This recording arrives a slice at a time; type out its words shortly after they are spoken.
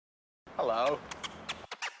Hello.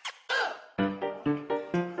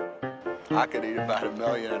 I could eat about 1.5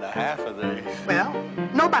 million of these. Well,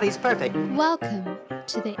 nobody's perfect. Welcome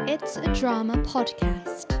to the It's a Drama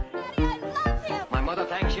podcast. Daddy, I love him. My mother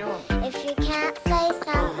thanks you. If you can't say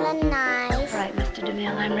something nice. All right, Mr.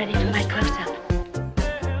 DeMille, I'm ready for my close-up.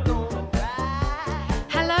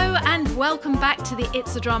 Hello and welcome back to the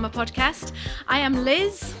It's a Drama podcast. I am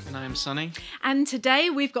Liz. And I'm Sonny. And today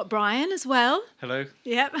we've got Brian as well. Hello.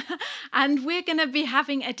 Yep. And we're going to be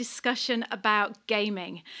having a discussion about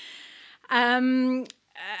gaming.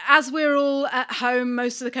 As we're all at home,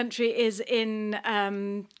 most of the country is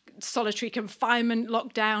in solitary confinement,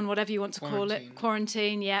 lockdown, whatever you want to call it.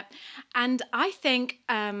 Quarantine, yeah. And I think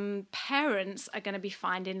parents are going to be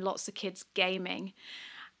finding lots of kids gaming.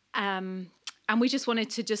 And we just wanted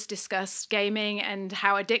to just discuss gaming and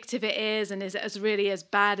how addictive it is, and is it really as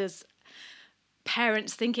bad as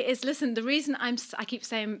parents think it is. Listen, the reason I keep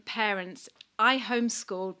saying parents, I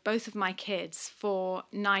homeschooled both of my kids for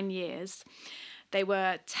 9 years. They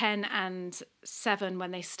were 10 and 7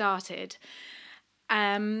 when they started.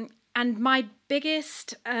 And my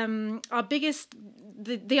biggest,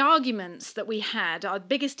 the arguments that we had, our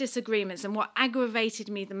biggest disagreements, and what aggravated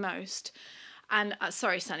me the most, and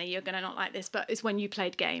sorry, Sonny, you're going to not like this, but it's when you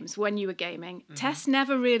played games, when you were gaming. Mm-hmm. Tess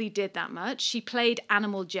never really did that much. She played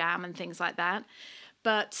Animal Jam and things like that.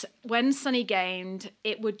 But when Sonny gamed,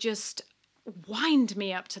 it would just wind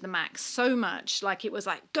me up to the max so much. Like it was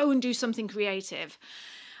like, go and do something creative.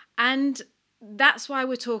 And that's why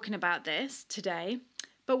we're talking about this today.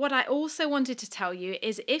 But what I also wanted to tell you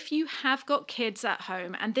is if you have got kids at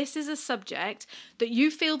home, and this is a subject that you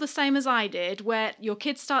feel the same as I did, where your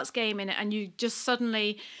kid starts gaming and you just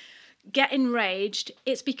suddenly get enraged,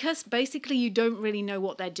 it's because basically you don't really know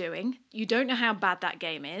what they're doing. You don't know how bad that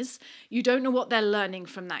game is. You don't know what they're learning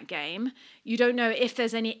from that game. You don't know if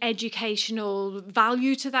there's any educational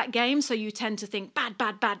value to that game. So you tend to think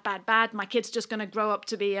bad. My kid's just going to grow up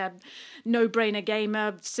to be a no-brainer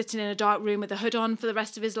gamer sitting in a dark room with a hood on for the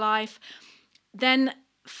rest of his life. Then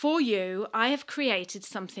for you, I have created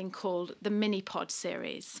something called the Mini-Pod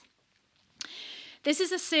series. This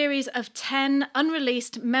is a series of 10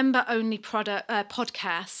 unreleased member-only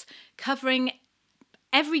podcasts covering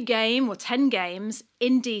every game or 10 games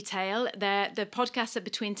in detail. The podcasts are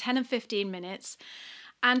between 10 and 15 minutes.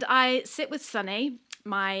 And I sit with Sonny,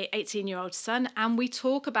 my 18-year-old son, and we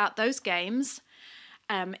talk about those games,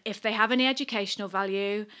 if they have any educational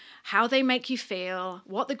value, how they make you feel,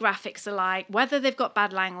 what the graphics are like, whether they've got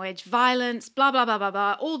bad language, violence, blah, blah, blah, blah,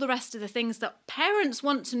 blah, all the rest of the things that parents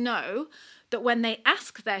want to know, that when they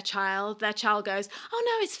ask their child goes, oh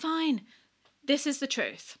no, it's fine. This is the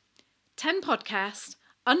truth. 10 podcasts,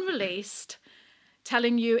 unreleased,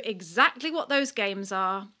 telling you exactly what those games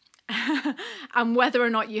are and whether or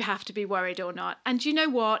not you have to be worried or not. And you know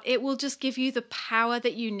what? It will just give you the power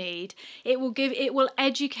that you need. It will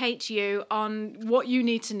educate you on what you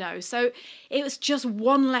need to know. So it was just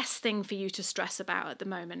one less thing for you to stress about at the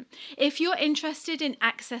moment. If you're interested in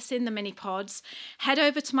accessing the mini pods, head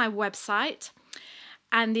over to my website,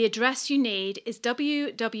 and the address you need is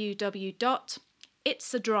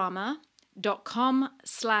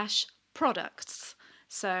www.itsadrama.com/products.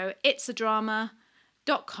 So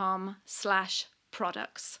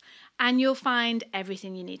itsadrama.com/products, and you'll find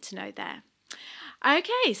everything you need to know there.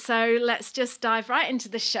 Okay, so let's just dive right into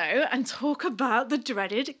the show and talk about the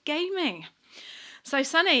dreaded gaming. So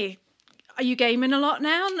Sonny, are you gaming a lot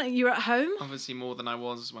now? You're at home? Obviously more than I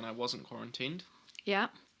was when I wasn't quarantined. Yeah.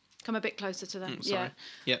 Come a bit closer to them. Sorry.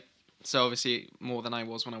 Yeah. Yep. So obviously more than I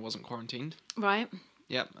was when I wasn't quarantined. Right.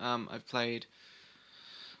 Yep. I've played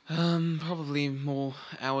probably more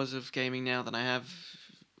hours of gaming now than I have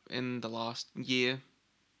in the last year.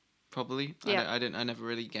 Probably. Yeah. I never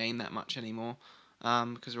really game that much anymore.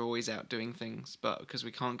 Because we're always out doing things, but because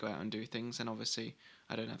we can't go out and do things, and obviously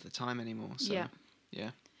I don't have the time anymore. So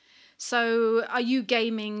yeah. So are you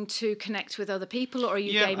gaming to connect with other people, or are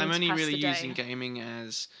you gaming to pass the day? I'm only really using gaming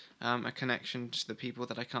as a connection to the people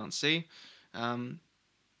that I can't see. And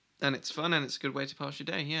it's fun, and it's a good way to pass your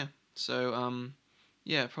day, yeah. So,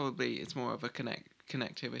 probably it's more of a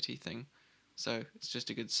connectivity thing. So it's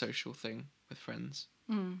just a good social thing with friends.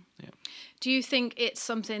 Mm. Yeah. Do you think it's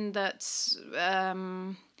something that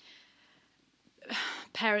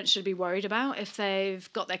parents should be worried about if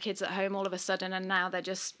they've got their kids at home all of a sudden and now they're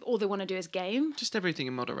just, all they want to do is game? Just everything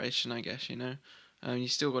in moderation, I guess, you know. You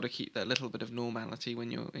still got to keep that little bit of normality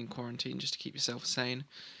when you're in quarantine just to keep yourself sane.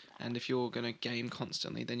 And if you're going to game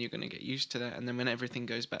constantly, then you're going to get used to that. And then when everything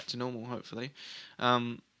goes back to normal, hopefully,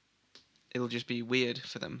 it'll just be weird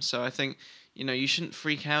for them. So I think, you shouldn't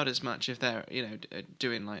freak out as much if they're,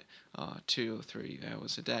 doing like 2 or 3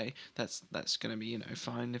 hours a day. That's going to be,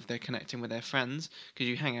 fine if they're connecting with their friends, because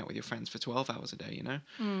you hang out with your friends for 12 hours a day,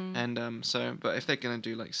 And but if they're going to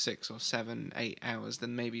do like 6 or 7, 8 hours,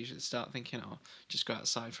 then maybe you should start thinking, just go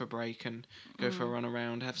outside for a break and go for a run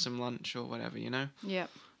around, have some lunch or whatever, Yeah.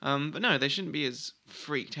 But no, they shouldn't be as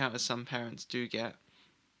freaked out as some parents do get,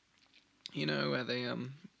 where they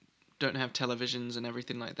don't have televisions and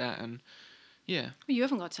everything like that, and yeah. Well, you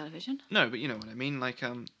haven't got television. No, but you know what I mean, like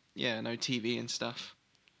no TV and stuff.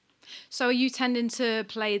 So are you tending to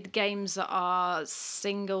play the games that are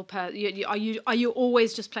single are you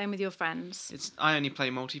always just playing with your friends? I only play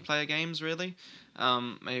multiplayer games, really.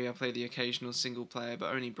 Maybe I play the occasional single player,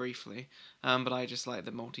 but only briefly. But I just like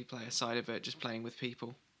the multiplayer side of it, just playing with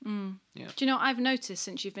people. Yeah. Do you know what I've noticed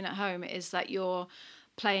since you've been at home is that you're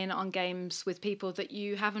playing on games with people that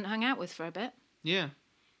you haven't hung out with for a bit? Yeah,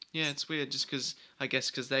 it's weird, just because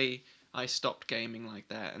I stopped gaming like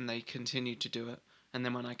that, and they continued to do it, and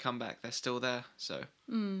then when I come back, they're still there. So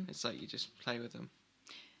it's like you just play with them.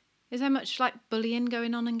 Is there much like bullying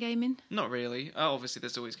going on in gaming? Not really. Obviously,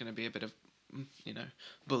 there's always going to be a bit of,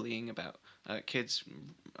 bullying about kids,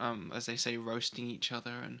 as they say, roasting each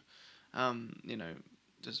other and,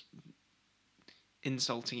 just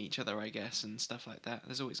insulting each other, I guess, and stuff like that.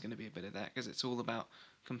 There's always going to be a bit of that, because it's all about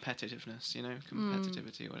competitiveness,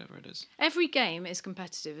 competitivity, or whatever it is. Every game is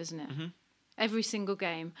competitive, isn't it? Mm-hmm. Every single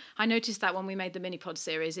game. I noticed that when we made the mini-pod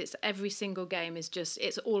series, it's every single game is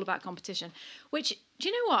it's all about competition. Which, do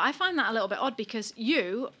you know what? I find that a little bit odd, because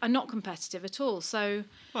you are not competitive at all, so...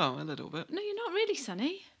 Well, a little bit. No, you're not really,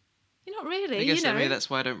 Sonny. You're not really, I guess maybe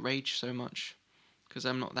that's why I don't rage so much, because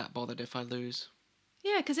I'm not that bothered if I lose.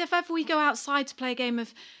 Yeah, because if ever we go outside to play a game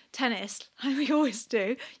of tennis, like we always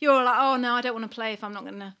do, you're like, oh no, I don't want to play if I'm not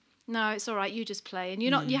going to. No, it's all right, you just play. And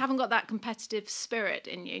you haven't got that competitive spirit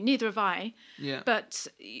in you. Neither have I. Yeah. But,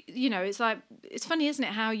 it's like, it's funny, isn't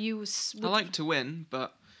it, how you... I like to win,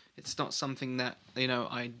 but it's not something that,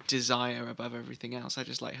 I desire above everything else. I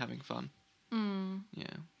just like having fun. Yeah.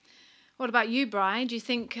 What about you, Brian? Do you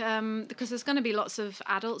think, because there's going to be lots of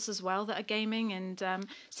adults as well that are gaming, and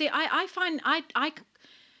see, I find,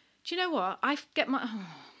 do you know what?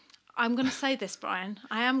 I'm going to say this, Brian.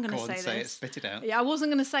 I am going to say this. Say it, spit it out. Yeah, I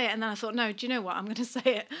wasn't going to say it, and then I thought, no, do you know what? I'm going to say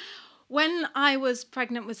it. When I was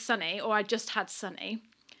pregnant with Sonny, or I just had Sonny,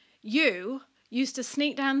 you used to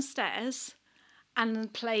sneak downstairs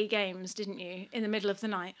and play games, didn't you, in the middle of the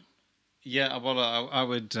night? Yeah, well, I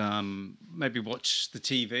would maybe watch the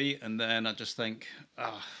TV, and then I'd just think,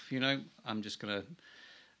 I'm just going to...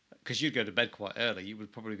 Because you'd go to bed quite early. You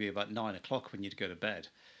would probably be about 9 o'clock when you'd go to bed.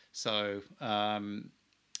 So,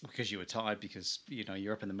 because you were tired, because,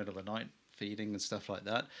 you're up in the middle of the night feeding and stuff like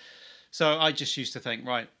that. So I just used to think,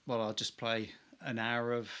 right, well, I'll just play an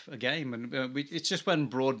hour of a game. And it's just when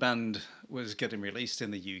broadband was getting released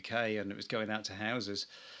in the UK and it was going out to houses.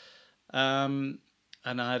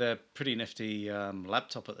 And I had a pretty nifty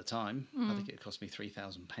laptop at the time. I think it cost me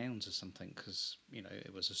 £3,000 or something, because,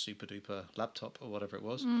 it was a super duper laptop or whatever it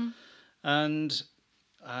was. And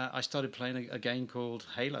I started playing a game called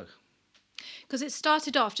Halo. Because it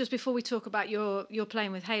started off, just before we talk about your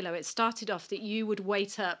playing with Halo, it started off that you would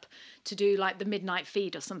wait up to do like the midnight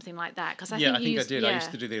feed or something like that. Cause I think I did. Yeah. I used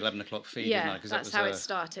to do the 11 o'clock feed. Yeah, that's how it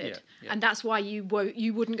started. Yeah. And that's why you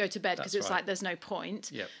wouldn't go to bed, because it's like there's no point.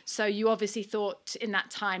 Yeah. So you obviously thought in that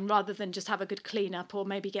time, rather than just have a good clean up or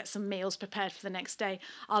maybe get some meals prepared for the next day,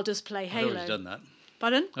 I'll just play Halo. I'd already done that.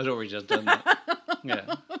 Pardon? I'd already just done that.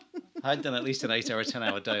 Yeah. I'd done at least an 8 or 10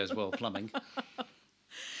 hour day as well, plumbing.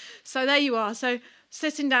 So there you are. So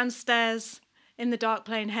sitting downstairs in the dark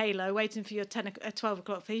playing Halo, waiting for your 12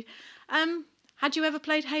 o'clock feed. Had you ever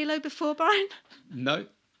played Halo before, Brian? No,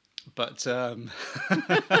 but... Sonny's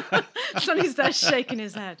there shaking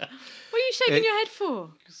his head. What are you shaking your head for?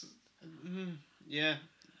 Yeah.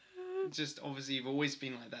 Just obviously you've always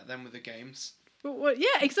been like that then with the games. Well,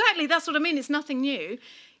 yeah, exactly. That's what I mean. It's nothing new.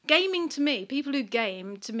 Gaming to me, people who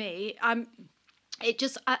game to me, it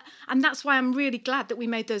just, and that's why I'm really glad that we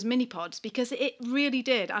made those mini pods, because it really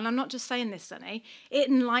did. And I'm not just saying this, Sonny. It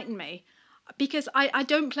enlightened me, because I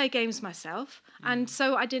don't play games myself, and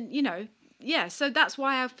so I didn't, so that's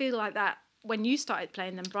why I feel like that when you started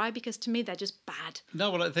playing them, Bri, because to me they're just bad. No,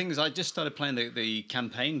 well, the thing is, I just started playing the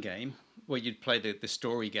campaign game, where you'd play the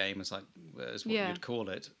story game as what you'd call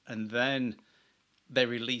it, and then they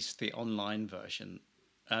released the online version,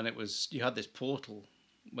 and you had this portal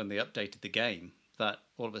when they updated the game, that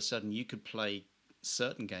all of a sudden you could play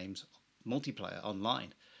certain games multiplayer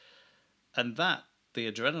online, and that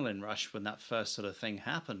the adrenaline rush when that first sort of thing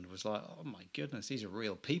happened was like, oh my goodness, these are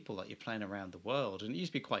real people that you're playing around the world. And it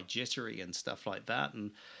used to be quite jittery and stuff like that.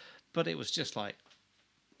 But it was just like,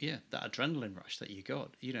 yeah, that adrenaline rush that you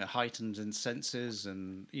got, heightened in senses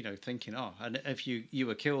and, thinking, and if you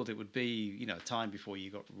were killed, it would be, time before you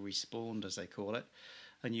got respawned, as they call it,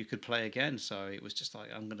 and you could play again. So it was just like,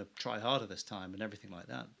 I'm going to try harder this time and everything like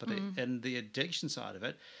that. But and the addiction side of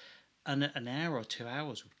it, and an hour or 2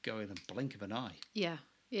 hours would go in a blink of an eye. Yeah.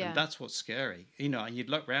 Yeah. And that's what's scary. And you'd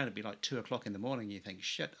look around, it'd be like 2:00 in the morning, and you think,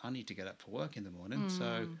 shit, I need to get up for work in the morning.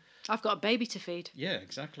 So I've got a baby to feed. yeah,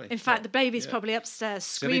 exactly. In fact, the baby's probably upstairs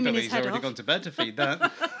Silly screaming Billy's his head already off. gone to bed to feed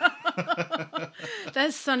that.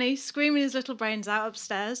 There's Sonny screaming his little brains out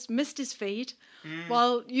upstairs, missed his feed,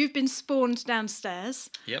 while you've been spawned downstairs.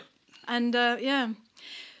 Yep. And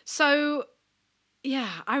so,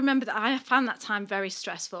 I remember that I found that time very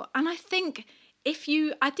stressful. And I think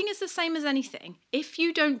it's the same as anything. If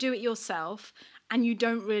you don't do it yourself and you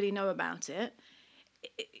don't really know about it,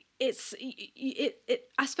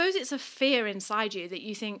 I suppose it's a fear inside you that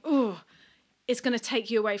you think, oh, it's going to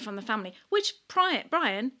take you away from the family. Which,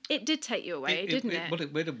 Brian, it did take you away, didn't it? Well,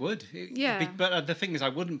 it would. Yeah. But the thing is, I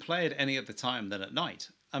wouldn't play it any other time than at night.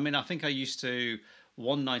 I mean, I think I used to,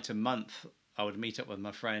 one night a month, I would meet up with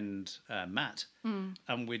my friend Matt,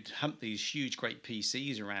 and we'd hunt these huge, great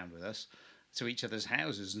PCs around with us to each other's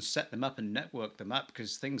houses and set them up and network them up,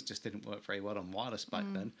 because things just didn't work very well on wireless back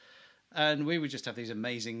then. And we would just have these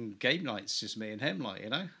amazing game nights, just me and him,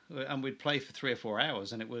 and we'd play for 3 or 4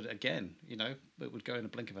 hours, and it would, again, it would go in a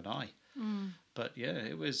blink of an eye. But yeah,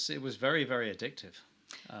 it was very, very addictive.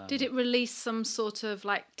 Did it release some sort of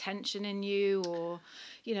like tension in you, or,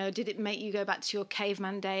 did it make you go back to your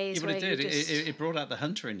caveman days? Yeah, but where it did. you just... It brought out the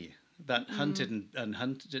hunter in you, that hunted and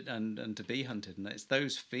hunted and to be hunted, and it's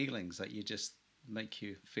those feelings that you just make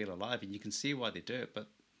you feel alive, and you can see why they do it. But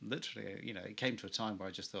literally, it came to a time where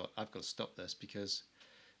I just thought, I've got to stop this, because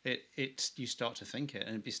you start to think it,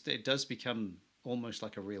 and it does become almost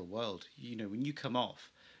like a real world. When you come off,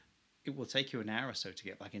 it will take you an hour or so to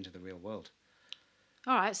get back into the real world.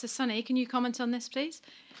 All right, so Sonny, can you comment on this, please?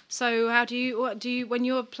 So, what do you when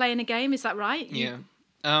you're playing a game? Is that right? Yeah.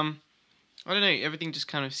 I don't know. Everything just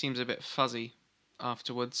kind of seems a bit fuzzy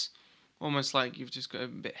afterwards. Almost like you've just got a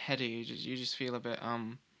bit heady. You just feel a bit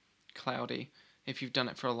cloudy if you've done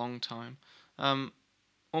it for a long time.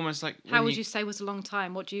 Almost like how would you say was a long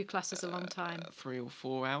time? What do you class as a long time? 3 or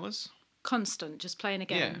 4 hours. Constant, just playing a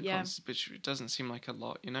game. Yeah. Which doesn't seem like a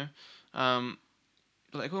lot,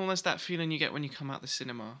 Like almost that feeling you get when you come out the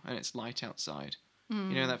cinema and it's light outside.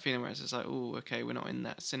 That feeling where it's just like, oh, okay, we're not in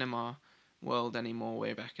that cinema world anymore.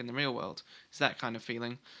 We're back in the real world. It's that kind of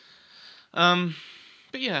feeling. But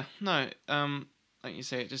yeah, no. Like you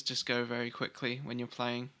say, it just go very quickly when you're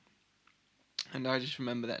playing. And I just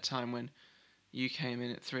remember that time when you came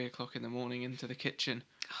in at 3:00 in the morning into the kitchen.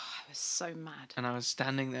 Oh, I was so mad. And I was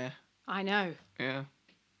standing there. I know. Yeah.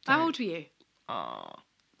 How old were you?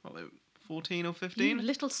 14 or 15. You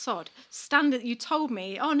little sod. You told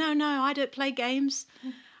me, oh, no, I don't play games.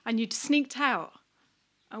 And you'd sneaked out.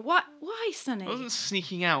 What? Why, Sonny? I wasn't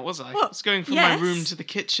sneaking out, was I? What? I was going from Yes. my room to the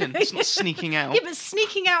kitchen. It's not sneaking out. Yeah, but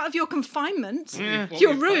sneaking out of your confinement, Yeah.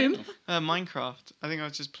 your room. Minecraft. I think I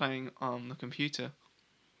was just playing on the computer.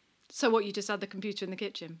 So what, you just had the computer in the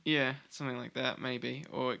kitchen? Yeah, something like that, maybe.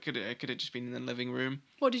 Or it could have just been in the living room.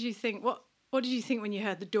 What did you think? What did you think when you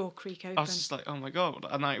heard the door creak open? I was just like, oh my God.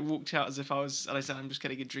 And I walked out as if and I said, I'm just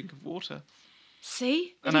getting a drink of water.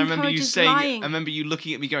 See? And I remember you saying, lying. I remember you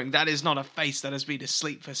looking at me going, that is not a face that has been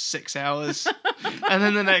asleep for 6 hours. And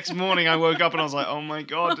then the next morning I woke up and I was like, oh my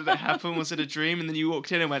God, did it happen? Was it a dream? And then you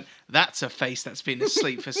walked in and went, that's a face that's been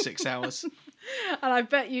asleep for 6 hours. And I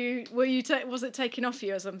bet you, was it taken off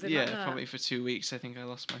you or something like that? Yeah, probably for 2 weeks. I think I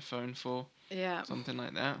lost my phone for something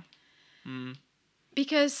like that.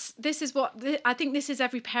 Because this is I think this is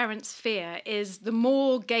every parent's fear, is the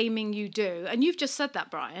more gaming you do, and you've just said that,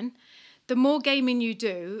 Brian, the more gaming you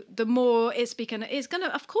do, the more it's going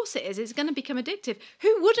to, of course it is, it's going to become addictive.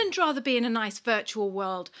 Who wouldn't rather be in a nice virtual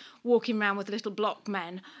world, walking around with little block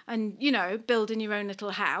men and, building your own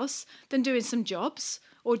little house, than doing some jobs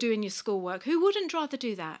or doing your schoolwork? Who wouldn't rather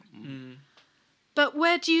do that? But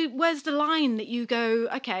where's the line that you go,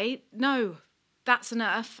 okay, no, that's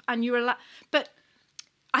enough, and you're allowed, but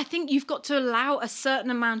I think you've got to allow a certain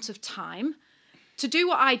amount of time to do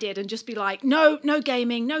what I did and just be like, no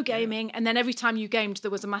gaming, and then every time you gamed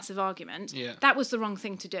there was a massive argument. Yeah. That was the wrong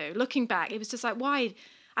thing to do. Looking back, it was just like, why?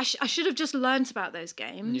 I should have just learnt about those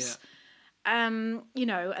games. Yeah. And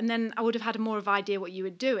then I would have had more of an idea what you were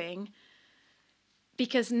doing.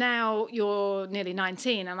 because now you're nearly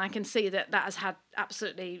 19 and I can see that has had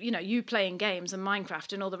absolutely, you playing games and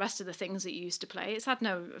Minecraft and all the rest of the things that you used to play, it's had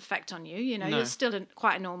no effect on you. No. You're still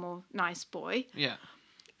quite a normal, nice boy. Yeah.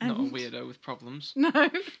 Not a weirdo with problems. No,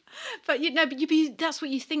 but that's what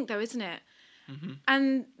you think though, isn't it? Mm-hmm.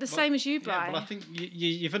 And the same as you, Brian. Yeah, but I think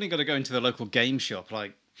you've only got to go into the local game shop,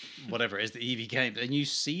 like whatever it is, the EV Games, and you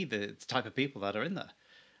see the type of people that are in there.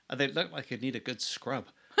 And they look like they need a good scrub.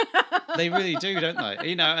 They really do, don't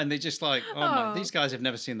they? And they're just like, my, these guys have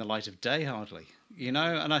never seen the light of day hardly, and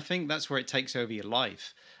I think that's where it takes over your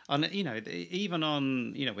life. And, even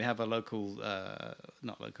on, we have a local,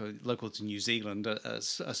 local to New Zealand, a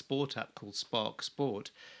sport app called Spark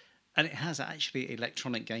Sport, and it has actually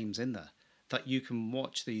electronic games in there that you can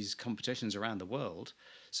watch these competitions around the world.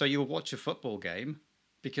 So you'll watch a football game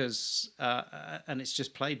because, and it's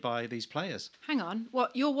just played by these players. Hang on,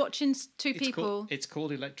 what, you're watching people? It's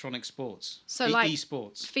called electronic sports. So like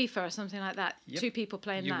esports. FIFA or something like that, Yep. two people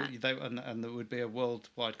playing that. And there would be a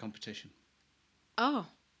worldwide competition. Oh.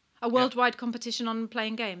 A worldwide competition on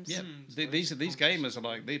playing games. Yeah, these gamers are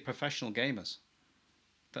like the professional gamers.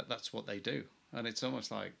 That's what they do, and it's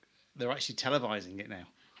almost like they're actually televising it now.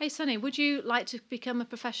 Hey, Sonny, would you like to become a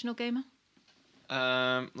professional gamer?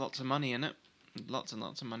 Lots of money in it. Lots and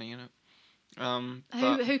lots of money in it.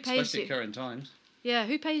 Who pays especially you? Current times. Yeah,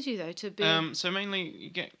 who pays you though to be? So mainly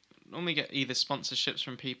you normally get either sponsorships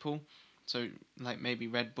from people. So, like, maybe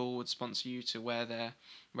Red Bull would sponsor you to wear their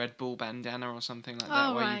Red Bull bandana or something like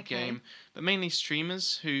that while you game. But mainly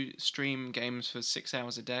streamers who stream games for 6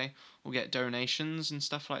 hours a day will get donations and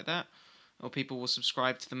stuff like that. Or people will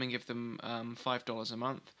subscribe to them and give them $5 a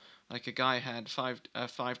month. Like, a guy had a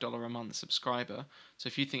 $5 a month subscriber. So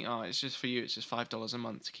if you think, it's just for you, it's just $5 a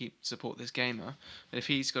month to support this gamer. But if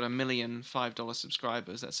he's got 1 million $5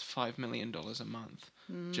 subscribers, that's $5 million a month.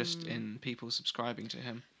 Just in people subscribing to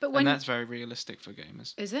him. And that's very realistic for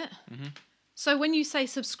gamers. Is it? Mm-hmm. So when you say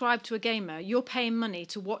subscribe to a gamer, you're paying money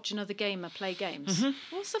to watch another gamer play games.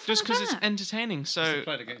 Mm-hmm. What's the fun Just of because it's that? entertaining. So to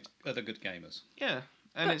play against other good gamers. Yeah,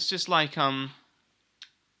 and it's just like I'd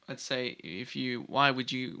say why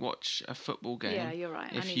would you watch a football game? Yeah, you're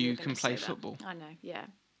right. If you can play football. I know. Yeah,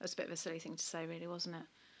 that's a bit of a silly thing to say, really, wasn't it?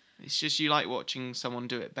 It's just you like watching someone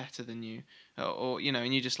do it better than you, or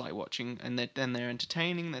and you just like watching, and then they're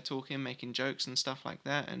entertaining, they're talking, making jokes and stuff like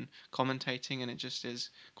that, and commentating, and it just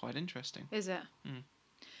is quite interesting. Is it? Mm.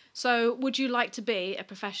 So, would you like to be a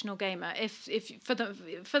professional gamer? If for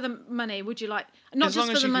the money, would you like not as just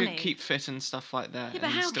long for the as money? you could keep fit and stuff like that, Yeah,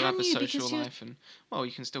 but and how still can have a you? social Because life, and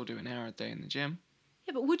you can still do an hour a day in the gym.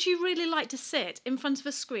 Yeah, but would you really like to sit in front of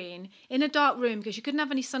a screen in a dark room because you couldn't have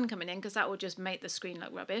any sun coming in because that would just make the screen look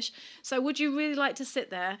rubbish? So would you really like to sit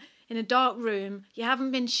there in a dark room? You haven't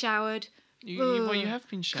been showered. You have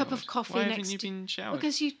been showered. Cup of coffee Why next haven't you to been showered?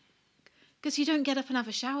 Because you don't get up and have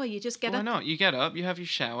a shower. You just get Why up. not? You get up, you have your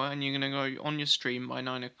shower, and you're going to go on your stream by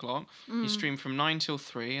 9 o'clock. You stream from 9 till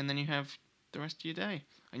 3, and then you have the rest of your day.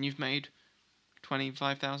 And you've made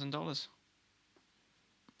 $25,000.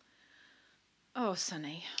 Oh,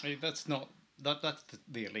 Sonny. That's not that's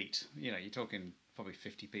the elite. You're talking probably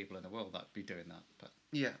 50 people in the world that'd be doing that. But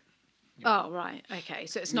Yeah. Oh, right. Okay.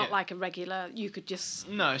 So it's not like a regular. You could just.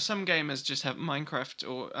 No, some gamers just have Minecraft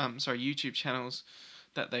or YouTube channels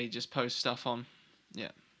that they just post stuff on.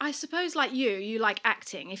 Yeah. I suppose, like you like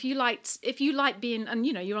acting. If you like being, and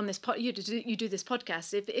you're on this you do this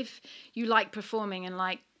podcast. If you like performing and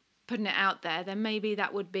like putting it out there, then maybe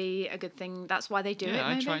that would be a good thing. That's why they do it. Yeah,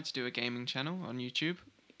 maybe? I tried to do a gaming channel on YouTube.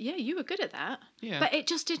 Yeah, you were good at that. Yeah. But it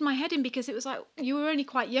just did my head in because it was like you were only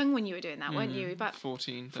quite young when you were doing that, weren't you? About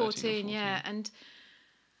 14, 14, yeah. And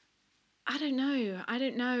I don't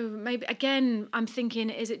know. Maybe again, I'm thinking,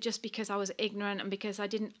 is it just because I was ignorant and because I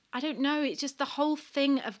don't know. It's just the whole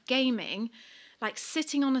thing of gaming, like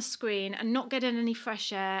sitting on a screen and not getting any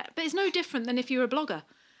fresh air. But it's no different than if you're a blogger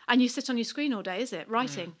and you sit on your screen all day, is it?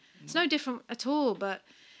 Writing. It's no different at all, but...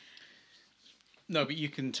 No, but you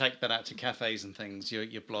can take that out to cafes and things,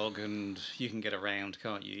 your blog, and you can get around,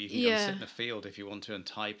 can't you? You can go and sit in a field if you want to and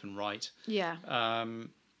type and write. Yeah.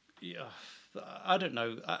 Yeah. I don't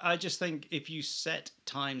know. I just think if you set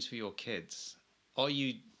times for your kids, or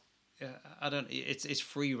you... It's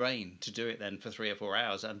free reign to do it then for 3 or 4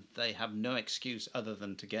 hours, and they have no excuse other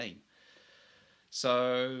than to game.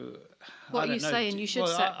 So, what are you saying? You should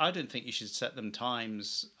set. I don't think you should set them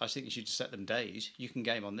times. I think you should set them days. You can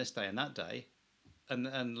game on this day and that day, and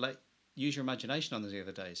use your imagination on the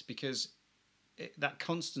other days, because that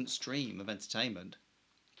constant stream of entertainment,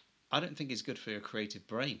 I don't think is good for your creative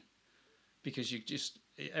brain, because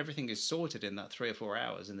everything is sorted in that 3 or 4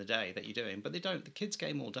 hours in the day that you're doing. But they don't. The kids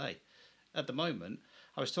game all day, at the moment,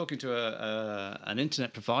 I was talking to an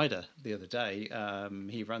internet provider the other day.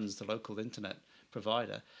 He runs the local internet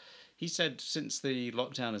provider. He said since the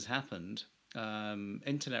lockdown has happened,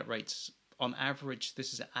 internet rates on average,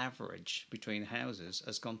 this is average between houses,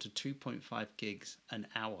 has gone to 2.5 gigs an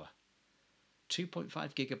hour. 2.5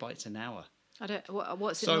 gigabytes an hour. I don't.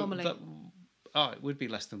 What's it normally? It would be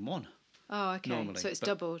less than one. Oh, okay. Normally. So it's But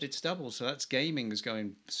doubled. It's doubled. So that's gaming is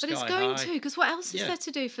going sky But it's going high. to, because what else is Yeah. there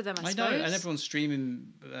to do for them, I I suppose? know, and everyone's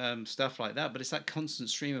streaming stuff like that, but it's that constant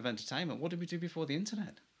stream of entertainment. What did we do before the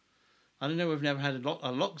internet? I don't know, we've never had a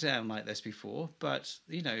lockdown like this before, but,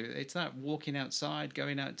 it's that walking outside,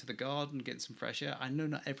 going out to the garden, getting some fresh air. I know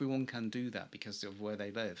not everyone can do that because of where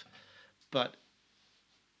they live. But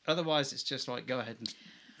otherwise, it's just like, go ahead and...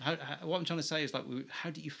 what I'm trying to say is, like,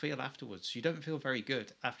 how do you feel afterwards? You don't feel very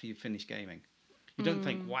good after you finish gaming. You don't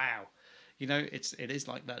think, wow. It is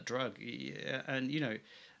like that drug. And,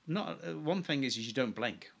 not one thing is you don't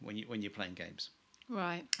blink when you're playing games.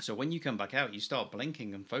 Right. So when you come back out, you start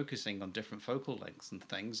blinking and focusing on different focal lengths and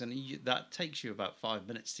things, and that takes you about 5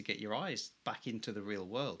 minutes to get your eyes back into the real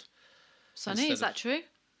world. Sonny, is that true?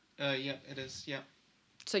 Yeah, it is. Yeah.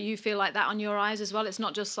 So you feel like that on your eyes as well? It's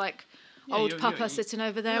not just like Yeah, old your- Papa your- sitting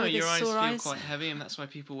over there No, with his your eyes sore feel eyes? quite heavy, and that's why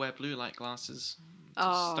people wear blue light glasses. to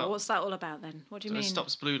Oh, stop- what's that all about then? What do you so it mean?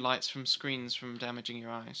 stops blue lights from screens from damaging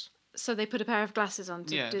your eyes. So they put a pair of glasses on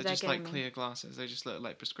to Yeah, do they're their just gaming? like clear glasses. They just look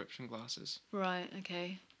like prescription glasses. Right,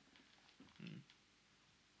 okay.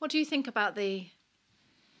 What do you think about we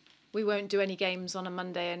won't do any games on a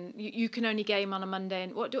Monday and you can only game on a Monday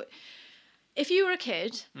and if you were a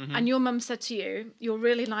kid and your mum said to you, your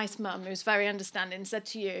really nice mum who's very understanding said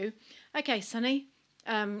to you, okay, Sonny,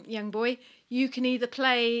 young boy, you can either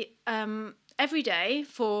play every day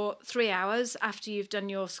for 3 hours after you've done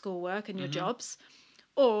your schoolwork and your jobs,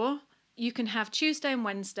 or you can have Tuesday and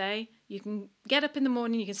Wednesday. You can get up in the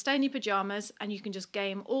morning, you can stay in your pajamas, and you can just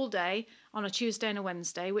game all day on a Tuesday and a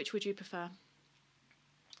Wednesday. Which would you prefer?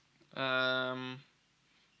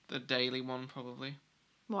 The daily one probably,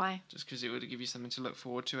 Why? just because it would give you something to look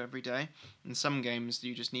forward to every day. In some games,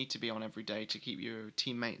 you just need to be on every day to keep your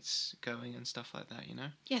teammates going and stuff like that.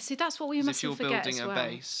 Yeah, see, that's what we 'Cause if mustn't you're forget building as a well.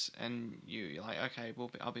 base and you're like, okay,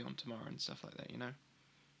 I'll be on tomorrow and stuff like that.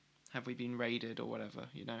 Have we been raided or whatever?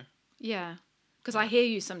 Yeah, because I hear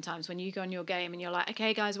you sometimes when you go on your game and you're like,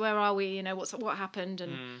 okay, guys, where are we? What happened?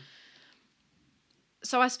 And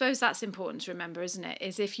so I suppose that's important to remember, isn't it?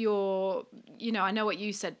 Is if you're, I know what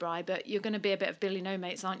you said, Bri, but you're going to be a bit of Billy No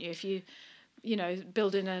Mates, aren't you? If you,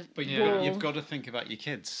 building a But wall. you've got to think about your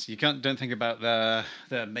kids. You don't think about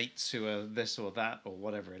their mates who are this or that or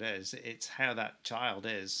whatever it is. It's how that child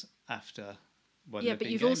is after when Yeah, they've but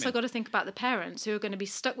been you've gaming. also got to think about the parents who are going to be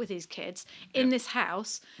stuck with these kids in this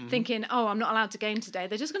house, thinking, "Oh, I'm not allowed to game today."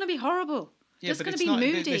 They're just going to be horrible. Yeah, Just but going to it's be not,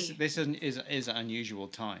 moody. This is unusual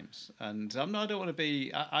times, and I don't want to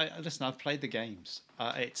be. Listen. I've played the games.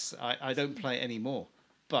 I don't play anymore,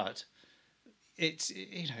 but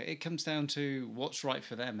it comes down to what's right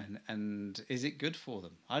for them, and is it good for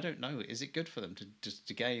them? I don't know. Is it good for them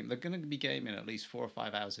to game? They're going to be gaming at least 4 or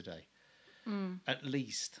 5 hours a day. At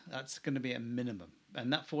least that's going to be a minimum,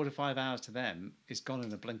 and that 4 to 5 hours to them is gone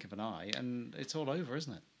in a blink of an eye, and it's all over,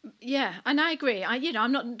 isn't it? Yeah, and I agree.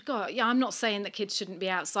 I'm not saying that kids shouldn't be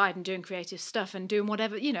outside and doing creative stuff and doing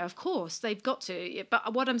whatever. Of course they've got to.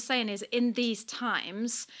 But what I'm saying is, in these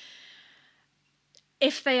times,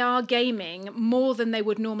 if they are gaming more than they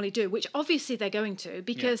would normally do, which obviously they're going to,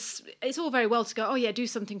 because it's all very well to go, oh yeah, do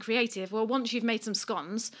something creative. Well, once you've made some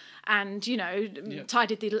scones and,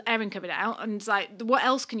 tidied the airing cupboard out, and it's like, what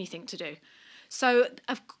else can you think to do? So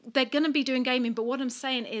they're going to be doing gaming, but what I'm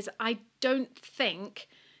saying is I don't think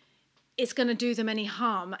it's going to do them any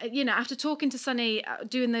harm. After talking to Sonny,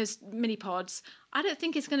 doing those mini pods, I don't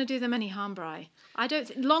think it's going to do them any harm, Bri. I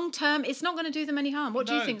don't long term, it's not going to do them any harm. What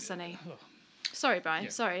do you think, Sonny? Sorry, Brian.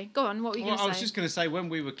 Sorry. Go on. What were you going to say? I was just going to say, when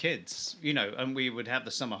we were kids, and we would have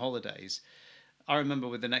the summer holidays, I remember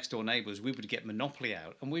with the next door neighbours, we would get Monopoly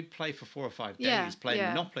out and we'd play for 4 or 5 days playing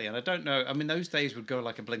Monopoly. And I don't know, those days would go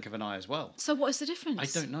like a blink of an eye as well. So what is the difference?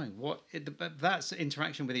 I don't know. That's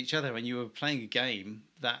interaction with each other, and you were playing a game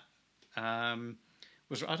that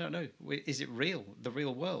was, I don't know, is it real, the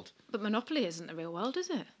real world? But Monopoly isn't the real world, is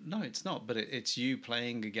it? No, it's not, but it's you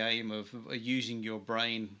playing a game of using your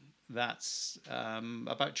brain that's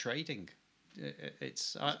about trading.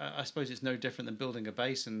 I suppose it's no different than building a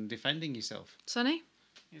base and defending yourself. Sonny?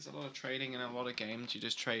 There's a lot of trading in a lot of games. You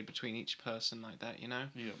just trade between each person like that,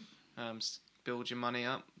 Yeah. Build your money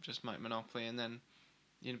up, just like Monopoly, and then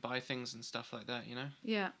buy things and stuff like that,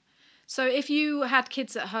 Yeah. So if you had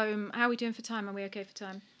kids at home, how are we doing for time? Are we okay for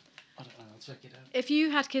time? I don't know. I'll check it out. If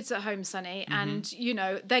you had kids at home, Sonny, and you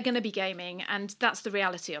know they're going to be gaming, and that's the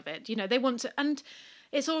reality of it. You know they want to, and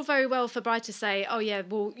it's all very well for Bride to say, "Oh yeah,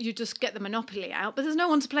 well you just get the Monopoly out," but there's no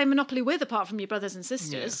one to play Monopoly with apart from your brothers and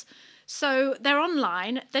sisters. So they're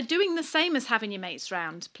online. They're doing the same as having your mates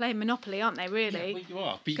round playing Monopoly, aren't they? Really? Yeah, well, you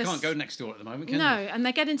are, but you 'Cause- can't go next door at the moment, can No, you? and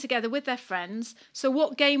they're getting together with their friends. So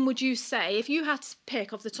what game would you say if you had to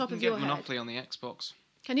pick off the top You of can your get head? Monopoly on the Xbox.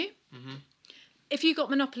 Can you? Mm-hmm. If you got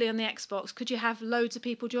Monopoly on the Xbox, could you have loads of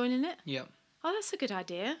people joining it? Yeah. Oh, that's a good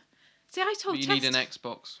idea. See, I told But you Tess. need an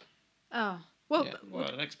Xbox. Oh, well, Yeah. Well,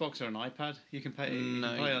 an Xbox or an iPad, you can play. You No,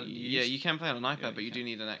 can play on, yeah, you can play on an iPad, Yeah, but you you can. do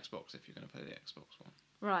need an Xbox if you're going to play the Xbox one.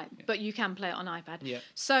 right, but you can play it on iPad. Yeah.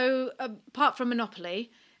 So apart from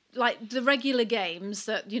Monopoly, like the regular games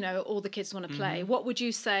that you know all the kids want to play, what would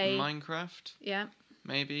you say? Minecraft, Yeah.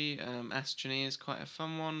 maybe. Astroneer is quite a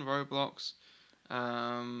fun one. Roblox.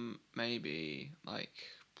 Maybe like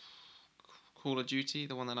Call of Duty,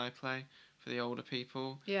 the one that I play for the older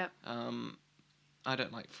people. Yeah. I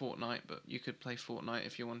don't like Fortnite, but you could play Fortnite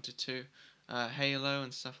if you wanted to. Halo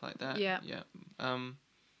and stuff like that. Yeah. Yeah.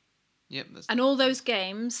 Yep. That's And all those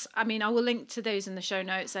games, I mean, I will link to those in the show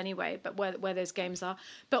notes anyway, but where those games are.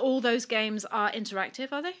 But all those games are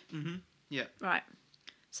interactive, are they? yeah. Right.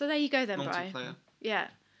 So there you go then, Bri. Multiplayer. Yeah.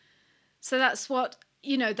 So that's what,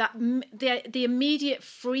 you know, the immediate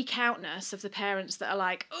freak outness of the parents that are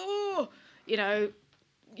like, oh, you know,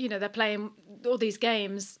 they're playing all these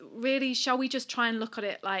games. Really, shall we just try and look at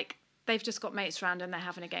it like they've just got mates around and they're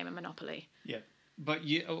having a game of Monopoly? Yeah, but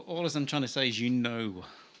all as I'm trying to say is, you know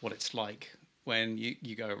what it's like when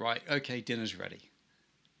you go, right, okay, dinner's ready,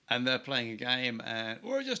 and they're playing a game, and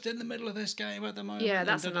we're just in the middle of this game at the moment. Yeah, and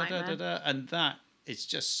that's a nightmare. and that it's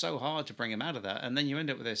just so hard to bring them out of that, and then you end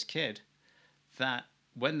up with this kid that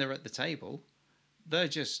when they're at the table, they're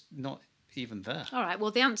just not even there. All right. Well,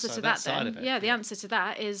 the answer So to that that side then, of it, the yeah. answer to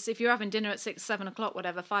that is if you're having dinner at 6, 7 o'clock,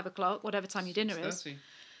 whatever, 5 o'clock, whatever time your dinner is. 6:30.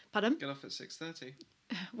 Pardon? Get off at 6:30.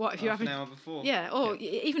 What if you're Half an having? hour before. Yeah, or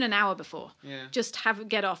even an hour before. Yeah. Just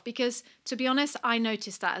get off, because to be honest, I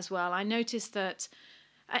noticed that as well. I noticed that,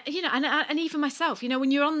 you know, and even myself, you know,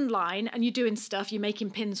 when you're online and you're doing stuff, you're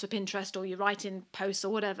making pins for Pinterest or you're writing posts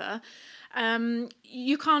or whatever,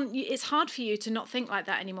 you can't. It's hard for you to not think like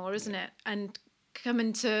that anymore, isn't it? And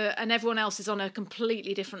and everyone else is on a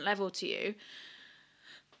completely different level to you.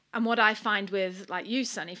 And what I find with, like you,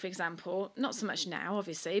 Sonny, for example, not so much now,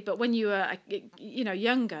 obviously, but when you were, you know,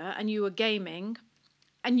 younger and you were gaming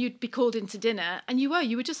and you'd be called into dinner and you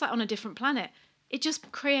were just like on a different planet. It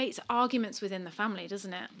just creates arguments within the family,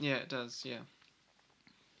 doesn't it? Yeah, it does. Yeah.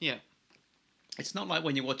 Yeah. It's not like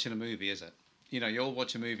when you're watching a movie, is it? You know, you all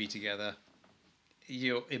watch a movie together,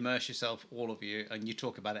 you immerse yourself, all of you, and you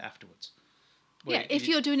talk about it afterwards. Yeah, if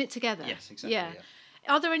you're doing it together. Yes, exactly. Yeah.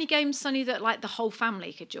 Are there any games, Sonny, that like the whole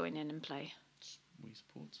family could join in and play? Wii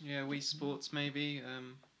Sports. Yeah, Wii Sports maybe.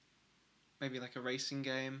 Maybe like a racing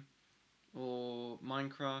game, or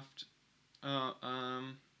Minecraft.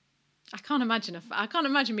 I can't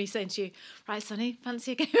imagine me saying to you, right, Sonny,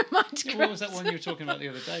 fancy a game of Minecraft? Yeah, what was that one you were talking about the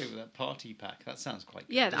other day with that party pack? That sounds quite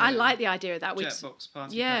good. Yeah, I like the idea of that. Jetbox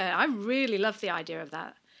party. Yeah, I really love the idea of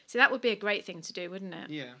that. See, that would be a great thing to do, wouldn't it?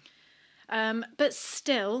 Yeah. But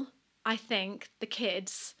still, I think the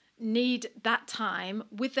kids need that time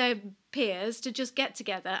with their peers to just get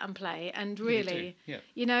together and play. And really, Yeah.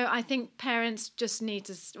 you know, I think parents just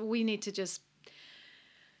we need to just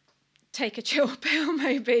take a chill pill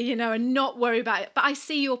maybe, you know, and not worry about it. But I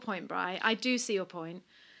see your point, Bri. I do see your point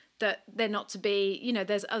that they're not to be, you know,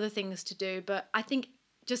 there's other things to do. But I think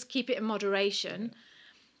just keep it in moderation.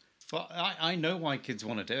 Well, I know why kids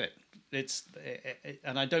want to do it.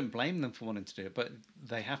 And I don't blame them for wanting to do it, but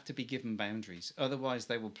they have to be given boundaries. Otherwise,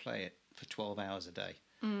 they will play it for 12 hours a day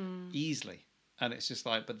easily. And it's just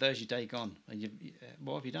like, but there's your day gone. And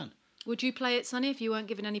what have you done? Would you play it, Sonny, if you weren't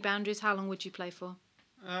given any boundaries? How long would you play for?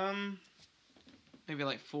 Maybe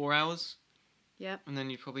like 4 hours, Yeah. and then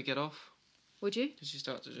you'd probably get off Would you? because you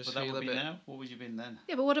start to just But that feel would a be bit. now. What would you been then?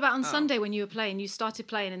 Yeah, but what about on Oh. Sunday when you were playing? You started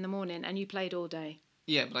playing in the morning and you played all day.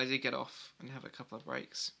 Yeah, but I did get off and have a couple of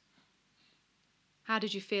breaks. How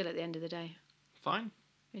did you feel at the end of the day? Fine.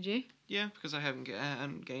 Did you? Yeah, because I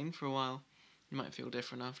hadn't gained for a while. You might feel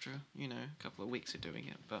different after, you know, a couple of weeks of doing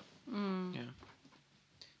it, but yeah.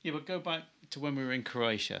 Yeah, but go back to when we were in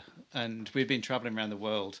Croatia and we'd been travelling around the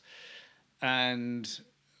world and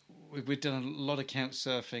we'd done a lot of couch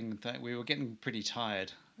surfing. That we were getting pretty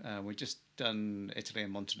tired. We'd just done Italy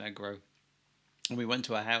and Montenegro. And we went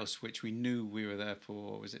to a house which we knew we were there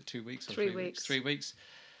for, was it 2 weeks or 3 3 weeks? weeks. 3 weeks.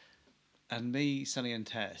 And me, Sonny and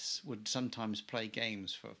Tess would sometimes play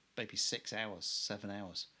games for maybe 6 hours, 7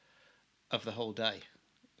 hours. of the whole day,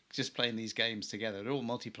 just playing these games together. They're all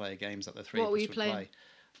multiplayer games that the three What of were us you would playing? play.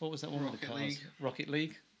 What was that one with the Rocket cars? League. Rocket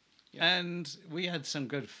League. Yeah. And we had some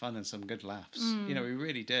good fun and some good laughs. You know, we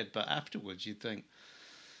really did. But afterwards, you'd think,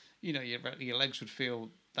 you know, your legs would feel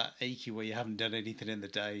that achy where you haven't done anything in the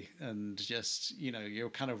day, and just, you know, you're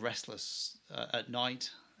kind of restless at night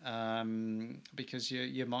because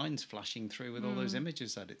your mind's flashing through with all those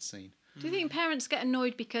images that it's seen. Do you think parents get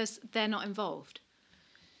annoyed because they're not involved?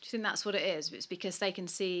 Do you think that's what it is? It's because they can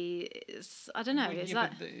see. I don't know. Well, Is yeah,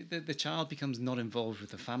 that? but the child becomes not involved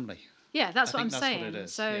with the family? Yeah, that's I what I'm think saying. What it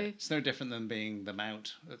is. So yeah. It's no different than being the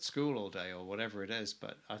mount at school all day or whatever it is.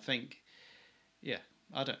 But I think, yeah,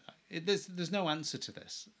 I don't. There's no answer to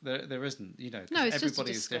this. There isn't. You know, 'cause no, it's just a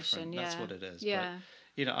everybody is different. discussion. That's Yeah. what it is. Yeah. But,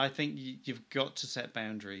 you know, I think you've got to set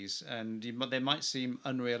boundaries, and they might seem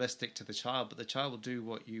unrealistic to the child, but the child will do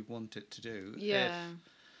what you want it to do. Yeah.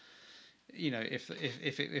 You know, if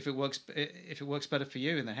it works better for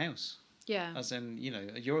you in the house. Yeah. As in, you know,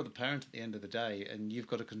 you're the parent at the end of the day, and you've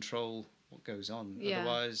got to control what goes on. Yeah.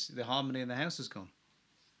 Otherwise, the harmony in the house is gone.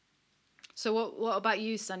 So what about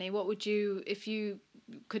you, Sonny? What would you, if you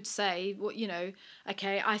could say, what, you know,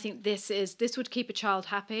 okay, I think this would keep a child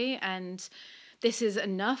happy, and this is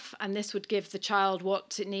enough, and this would give the child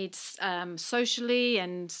what it needs socially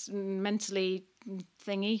and mentally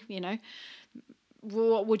thingy, you know.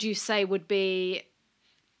 What would you say would be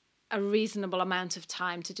a reasonable amount of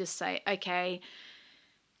time to just say, okay,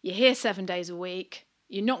 you're here 7 days a week,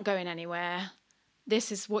 you're not going anywhere,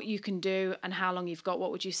 this is what you can do, and how long you've got?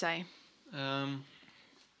 What would you say?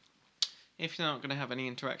 If you're not going to have any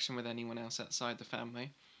interaction with anyone else outside the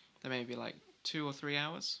family, then maybe like 2 or 3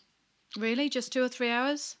 hours. Really? Just 2 or 3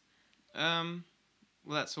 hours? Well,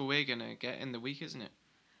 that's all we're going to get in the week, isn't it?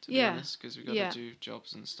 To be Yeah. honest, because we've got Yeah. to do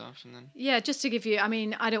jobs and stuff, and then... Yeah, just to give you, I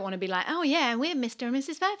mean, I don't want to be like, oh yeah, we're Mr. and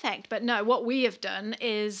Mrs. Perfect. But no, what we have done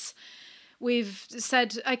is we've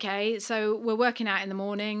said, okay, so we're working out in the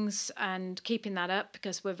mornings and keeping that up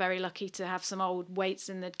because we're very lucky to have some old weights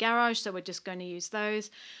in the garage, so we're just going to use those.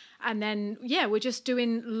 And then, yeah, we're just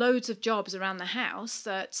doing loads of jobs around the house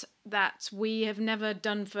that we have never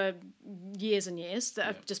done for years and years, that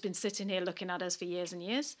have just been sitting here looking at us for years and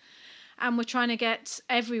years. And we're trying to get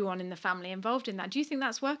everyone in the family involved in that. Do you think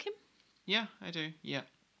that's working? Yeah, I do, yeah.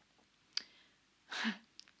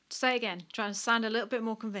 Say it again. Try and sound a little bit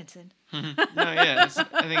more convincing. No, yeah,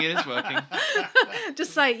 I think it is working.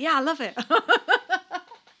 Just say, yeah, I love it.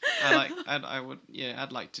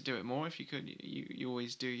 I'd like to do it more if you could. You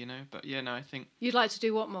always do, you know. But yeah, no, I think You'd like to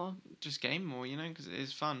do what more? just game more, you know, because it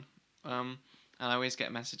is fun. And I always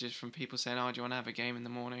get messages from people saying, "Oh, do you want to have a game in the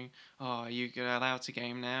morning? Oh, are you allowed to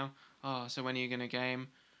game now? Oh, so when are you going to game?"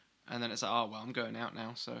 And then it's like, "Oh, well, I'm going out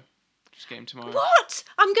now, so just game tomorrow." What?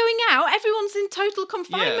 I'm going out? Everyone's in total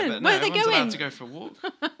confinement. Yeah, but no, Where are they everyone's going? allowed to go for a walk.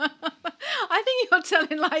 I think you're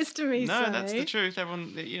telling lies to me, No, Sonny. that's the truth.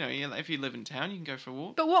 Everyone, you know, if you live in town, you can go for a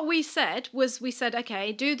walk. But what we said was,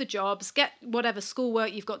 okay, do the jobs, get whatever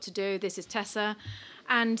schoolwork you've got to do. This is Tessa.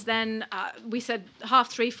 And then we said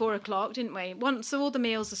 3:30, 4 o'clock, didn't we? Once all the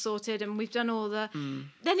meals are sorted and we've done all the...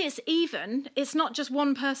 Then it's even. It's not just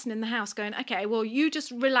one person in the house going, okay, well, you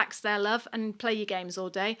just relax there, love, and play your games all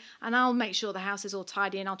day. And I'll make sure the house is all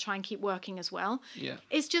tidy and I'll try and keep working as well. Yeah.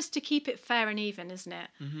 It's just to keep it fair and even, isn't it?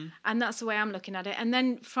 Mm-hmm. And that's the way I'm looking at it. And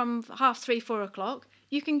then from 3:30, 4 o'clock,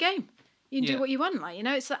 you can game. You can do what you want, like, you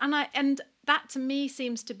know. And that to me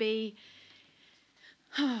seems to be...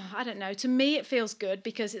 I don't know. To me, it feels good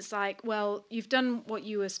because it's like, well, you've done what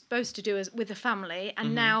you were supposed to do with the family,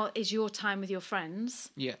 and now is your time with your friends.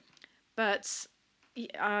 Yeah. But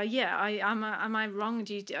am I wrong?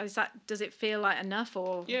 Does it feel like enough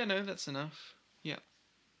or? Yeah, no, that's enough. Yeah.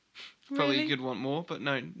 Probably Really? you could want more, but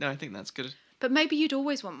no, I think that's good. But maybe you'd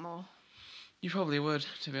always want more. You probably would,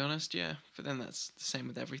 to be honest, yeah. But then that's the same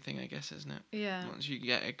with everything, I guess, isn't it? Yeah. Once you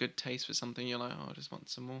get a good taste for something, you're like, oh, I just want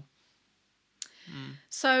some more.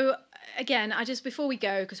 So again, before we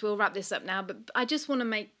go, because we'll wrap this up now, but I just want to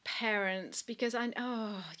make parents, because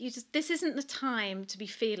this isn't the time to be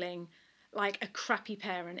feeling like a crappy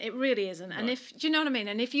parent. It really isn't. Right. And do you know what I mean?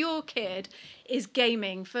 And if your kid is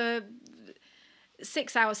gaming for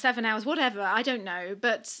 6 hours, 7 hours, whatever, I don't know,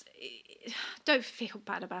 but don't feel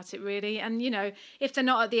bad about it really. And, you know, if they're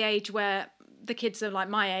not at the age where the kids are like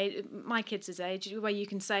my kids' age, where you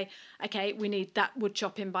can say, okay, we need that wood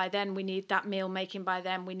chopping by then, we need that meal making by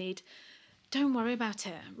then, don't worry about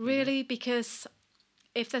it, really, because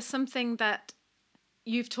if there's something that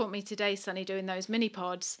you've taught me today, Sonny, doing those mini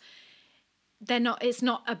pods, it's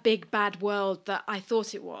not a big bad world that I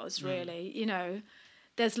thought it was, really. You know,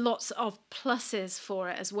 there's lots of pluses for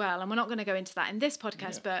it as well, and we're not going to go into that in this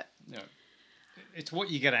podcast, but It's what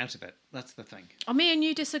you get out of it. That's the thing. Are me and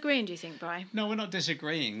you disagreeing, do you think, Bri? No, we're not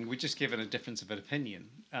disagreeing. We're just given a difference of an opinion.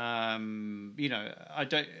 You know, I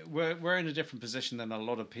don't. We're in a different position than a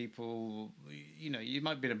lot of people. You know, you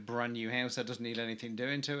might be in a brand new house that doesn't need anything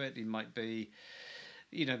doing to it. You might be,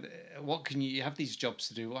 you know, what can you have these jobs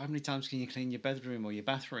to do? How many times can you clean your bedroom or your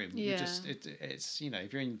bathroom? Yeah. It's you know,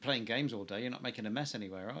 if you're playing games all day, you're not making a mess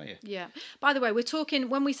anywhere, are you? Yeah. By the way, we're talking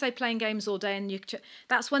when we say playing games all day, and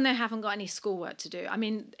that's when they haven't got any schoolwork to do. I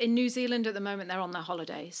mean, in New Zealand at the moment, they're on their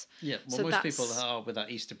holidays. Yeah. Well, So most people are with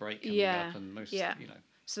that Easter break coming up, and most, you know.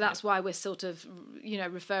 So that's why we're sort of, you know,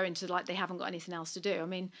 referring to like they haven't got anything else to do. I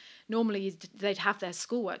mean, normally they'd have their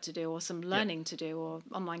schoolwork to do or some learning to do or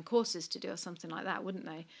online courses to do or something like that, wouldn't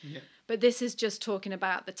they? Yeah. But this is just talking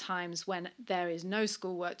about the times when there is no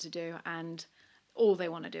schoolwork to do and all they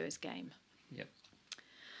want to do is game. Yep.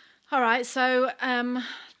 All right. So,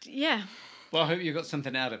 yeah. Well, I hope you got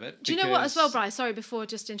something out of it. Do you know what as well, Bri? Sorry, before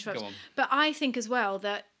just interrupt. Go on. But I think as well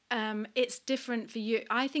that it's different for you.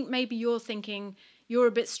 I think maybe you're thinking you're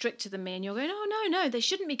a bit stricter than me and you're going, oh, no, they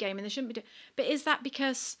shouldn't be gaming. They shouldn't be doing. But is that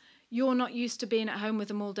because you're not used to being at home with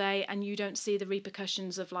them all day and you don't see the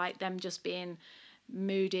repercussions of like them just being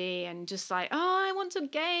moody and just like, oh, I want to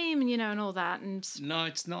game, you know, and all that? And no,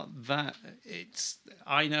 it's not that.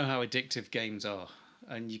 I know how addictive games are,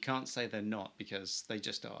 and you can't say they're not because they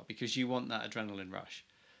just are. Because you want that adrenaline rush,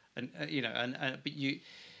 and you know, but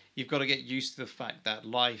you've got to get used to the fact that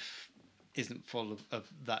life isn't full of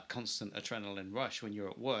that constant adrenaline rush. When you're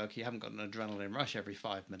at work, you haven't got an adrenaline rush every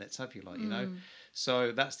 5 minutes, have you? Like, you know,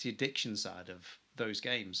 so that's the addiction side of those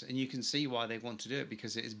games, and you can see why they want to do it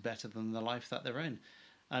because it is better than the life that they're in,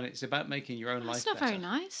 and it's about making your own life better. That's not very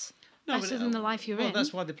nice. No, better than the life you're in. Well,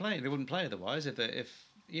 that's why they play. They wouldn't play otherwise if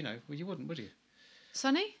you know, well, you wouldn't, would you?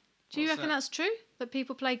 Sonny, do you reckon that's true? That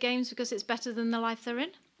people play games because it's better than the life they're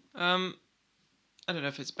in? I don't know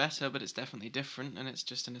if it's better, but it's definitely different, and it's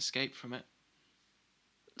just an escape from it.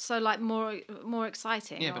 So, like, more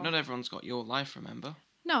exciting? Yeah, but not everyone's got your life, remember?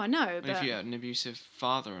 No, I know, But but... if you had an abusive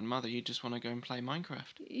father and mother, you just want to go and play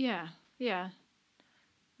Minecraft. Yeah.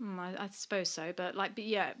 I suppose so, but, like, but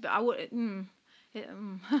I would...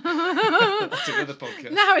 That's another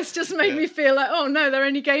podcast. Now it's just made me feel like, oh, no, they're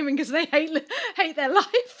only gaming because they hate their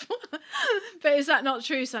life. But is that not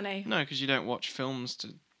true, Sonny? No, because you don't watch films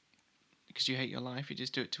because you hate your life. You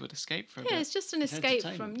just do it to escape from it. Yeah, it's just an escape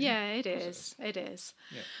from... entertainment, Yeah, it is. It is.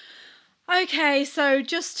 Yeah. Okay, so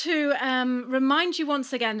just to remind you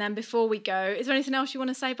once again then, before we go, is there anything else you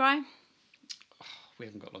want to say, Bri? We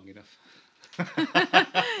haven't got long enough.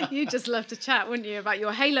 You'd just love to chat, wouldn't you, about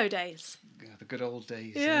your Halo days? Yeah, the good old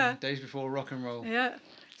days. Yeah. Days before rock and roll. Yeah.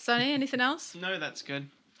 Sonny, anything else? No, that's good.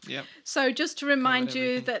 Yep. So just to remind you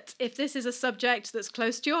everything. that if this is a subject that's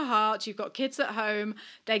close to your heart, you've got kids at home,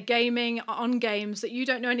 they're gaming on games that you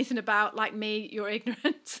don't know anything about, like me, you're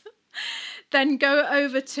ignorant, then go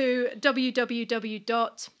over to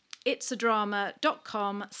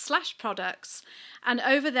www.itsadrama.com/products, and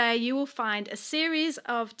over there you will find a series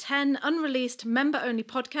of 10 unreleased member-only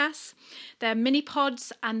podcasts. They're mini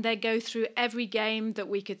pods and they go through every game that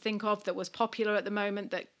we could think of that was popular at the moment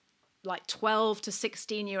that like 12 to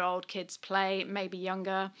 16-year-old kids play, maybe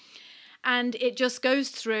younger. And it just goes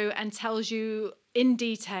through and tells you in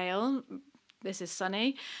detail, this is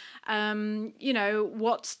Sonny, you know,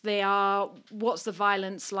 what they are, what's the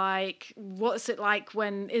violence like, what's it like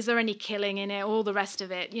when, is there any killing in it, all the rest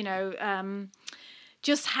of it, you know,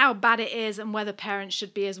 just how bad it is and whether parents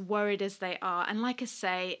should be as worried as they are. And like I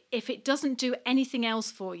say, if it doesn't do anything else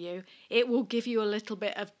for you, it will give you a little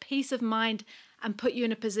bit of peace of mind and put you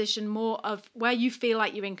in a position more of where you feel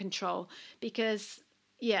like you're in control. Because,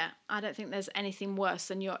 yeah, I don't think there's anything worse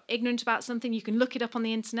than you're ignorant about something. You can look it up on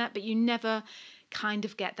the internet, but you never kind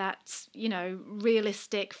of get that, you know,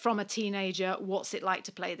 realistic from a teenager, what's it like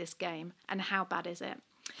to play this game and how bad is it?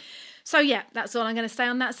 So, yeah, that's all I'm going to say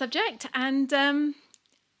on that subject. And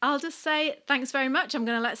I'll just say thanks very much. I'm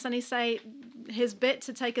going to let Sonny say his bit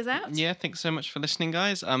to take us out. Yeah, thanks so much for listening,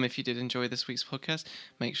 guys. If you did enjoy this week's podcast,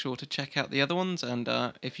 make sure to check out the other ones. And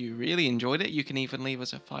if you really enjoyed it, you can even leave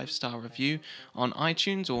us a 5-star review on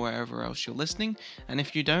iTunes or wherever else you're listening. And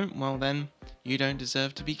if you don't, well then, you don't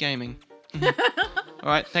deserve to be gaming. All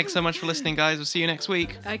right, thanks so much for listening, guys. We'll see you next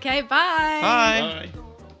week. Okay, bye. Bye.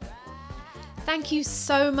 Thank you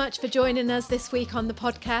so much for joining us this week on the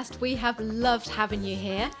podcast. We have loved having you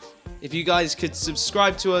here. If you guys could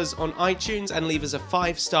subscribe to us on iTunes and leave us a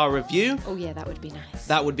 5-star review, Oh yeah, that would be nice.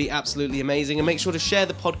 that would be absolutely amazing. And make sure to share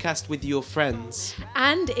the podcast with your friends.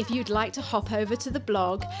 And if you'd like to hop over to the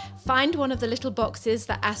blog, find one of the little boxes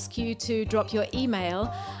that ask you to drop your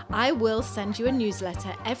email. I will send you a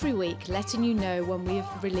newsletter every week letting you know when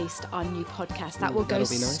we've released our new podcast. That will go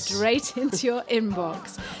that'll be nice. straight into your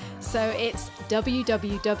inbox. So it's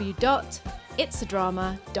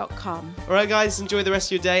www.itsadrama.com. All right, guys, enjoy the rest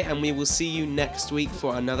of your day, and we will see you next week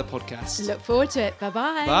for another podcast. Look forward to it.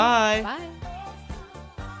 Bye-bye. Bye. Bye.